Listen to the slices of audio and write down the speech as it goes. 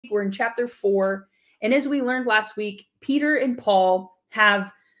We're in chapter 4. And as we learned last week, Peter and Paul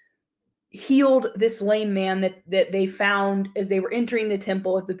have healed this lame man that they found as they were entering the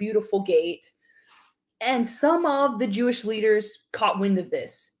temple at the beautiful gate. And some of the Jewish leaders caught wind of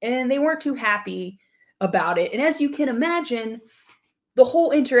this, and they weren't too happy about it. And as you can imagine, the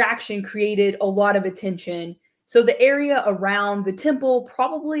whole interaction created a lot of attention. So the area around the temple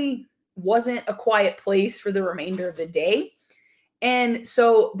probably wasn't a quiet place for the remainder of the day. And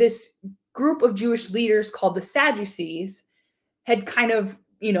so this group of Jewish leaders called the Sadducees had kind of,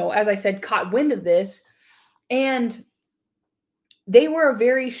 as I said, caught wind of this. And they were a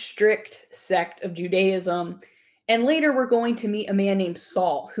very strict sect of Judaism. And later we're going to meet a man named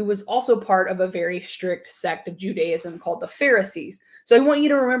Saul, who was also part of a very strict sect of Judaism called the Pharisees. So I want you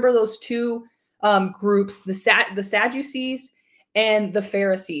to remember those two groups, the Sadducees and the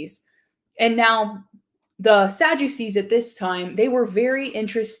Pharisees. And now the Sadducees at this time, they were very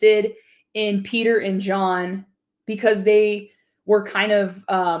interested in Peter and John because they were kind of,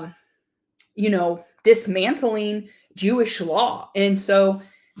 dismantling Jewish law. And so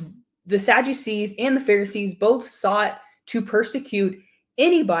the Sadducees and the Pharisees both sought to persecute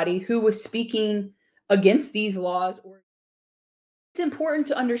anybody who was speaking against these laws. It's important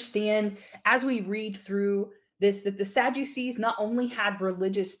to understand as we read through this that the Sadducees not only had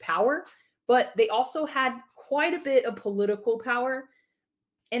religious power, but they also had quite a bit of political power,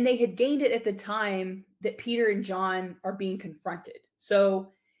 and they had gained it at the time that Peter and John are being confronted.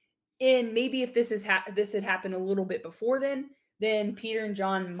 So, maybe if this had happened a little bit before then Peter and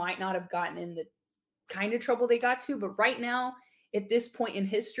John might not have gotten in the kind of trouble they got to. But right now, at this point in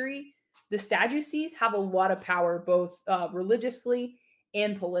history, the Sadducees have a lot of power, both religiously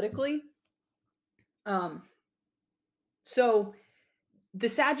and politically. So the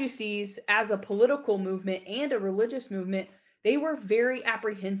Sadducees, as a political movement and a religious movement, they were very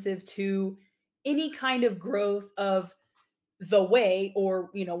apprehensive to any kind of growth of the way,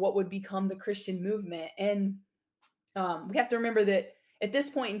 or what would become the Christian movement. And we have to remember that at this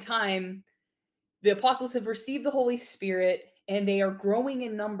point in time, the apostles have received the Holy Spirit and they are growing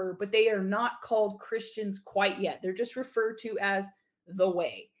in number, but they are not called Christians quite yet. They're just referred to as the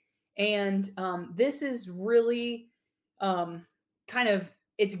way. And this is really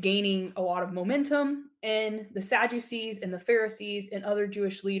it's gaining a lot of momentum. And the Sadducees and the Pharisees and other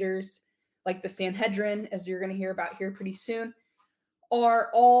Jewish leaders, like the Sanhedrin, as you're going to hear about here pretty soon,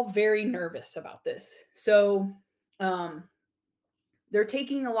 are all very nervous about this. So they're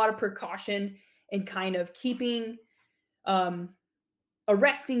taking a lot of precaution and kind of keeping,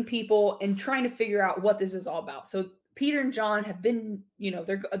 arresting people and trying to figure out what this is all about. So Peter and John have been,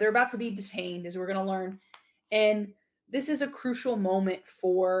 they're about to be detained, as we're going to learn. And this is a crucial moment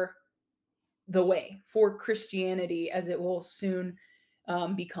for the way, for Christianity, as it will soon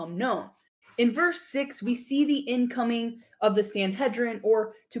become known. In verse 6, we see the incoming of the Sanhedrin,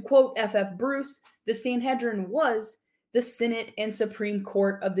 or to quote F.F. Bruce, the Sanhedrin was the Senate and Supreme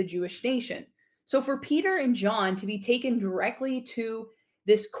Court of the Jewish nation. So for Peter and John to be taken directly to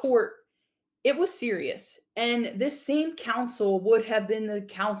this court, it was serious. And this same council would have been the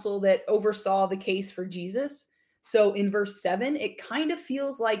council that oversaw the case for Jesus. So in verse 7, it kind of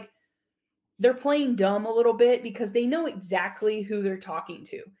feels like they're playing dumb a little bit because they know exactly who they're talking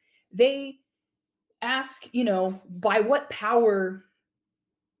to. They ask, by what power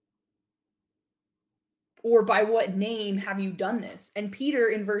or by what name have you done this? And Peter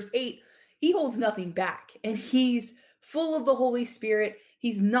in verse 8, he holds nothing back, and he's full of the Holy Spirit.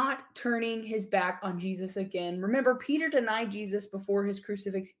 He's not turning his back on Jesus again. Remember, Peter denied Jesus before his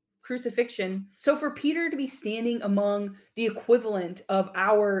crucifixion. So for Peter to be standing among the equivalent of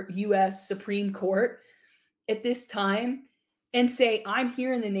our U.S. Supreme Court at this time and say, I'm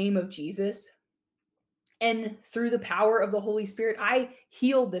here in the name of Jesus, and through the power of the Holy Spirit, I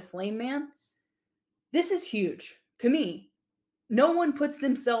healed this lame man. This is huge to me. No one puts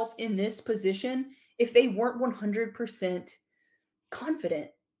themselves in this position if they weren't 100% confident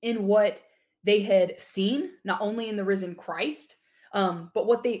in what they had seen, not only in the risen Christ, but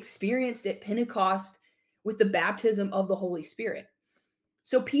what they experienced at Pentecost with the baptism of the Holy Spirit.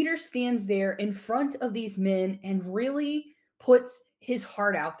 So Peter stands there in front of these men and really puts his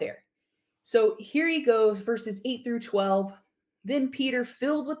heart out there. So here he goes, verses 8 through 12. Then Peter,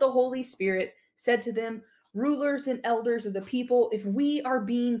 filled with the Holy Spirit, said to them, rulers and elders of the people, if we are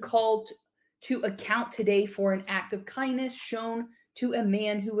being called to account today for an act of kindness shown to a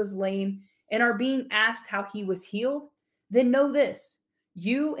man who was lame and are being asked how he was healed, then know this,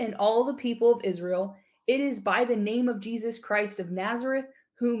 you and all the people of Israel, it is by the name of Jesus Christ of Nazareth,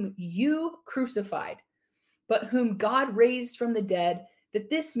 whom you crucified, but whom God raised from the dead, that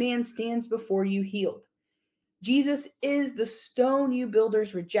this man stands before you healed. Jesus is the stone you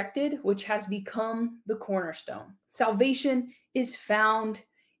builders rejected, which has become the cornerstone. Salvation is found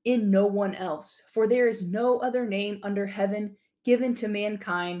in no one else, for there is no other name under heaven given to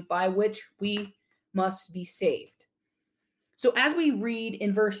mankind by which we must be saved. So as we read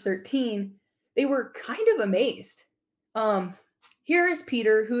in verse 13, they were kind of amazed. Here is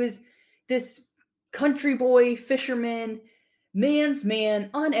Peter, who is this country boy, fisherman, man's man,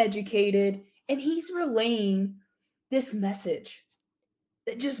 uneducated, and he's relaying this message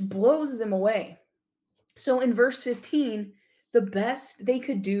that just blows them away. So in verse 15, the best they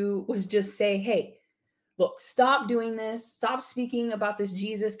could do was just say, hey, look, stop doing this. Stop speaking about this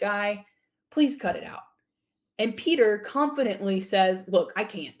Jesus guy. Please cut it out. And Peter confidently says, look, I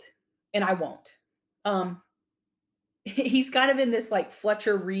can't, and I won't. He's kind of in this like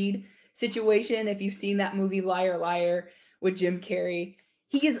Fletcher Reed situation. If you've seen that movie Liar Liar with Jim Carrey,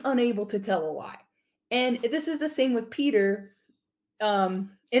 he is unable to tell a lie. And this is the same with Peter and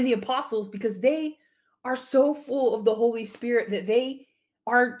the apostles, because they are so full of the Holy Spirit that they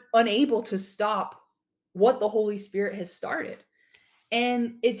are unable to stop what the Holy Spirit has started.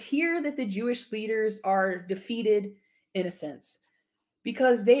 And it's here that the Jewish leaders are defeated in a sense,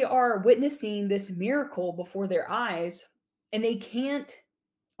 because they are witnessing this miracle before their eyes and they can't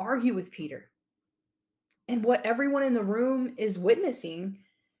argue with Peter. And what everyone in the room is witnessing,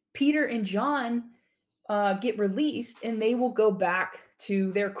 Peter and John get released and they will go back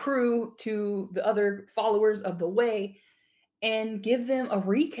to their crew, to the other followers of the way, and give them a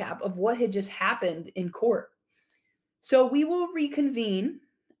recap of what had just happened in court. So we will reconvene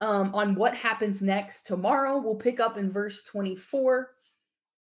on what happens next tomorrow. We'll pick up in verse 24.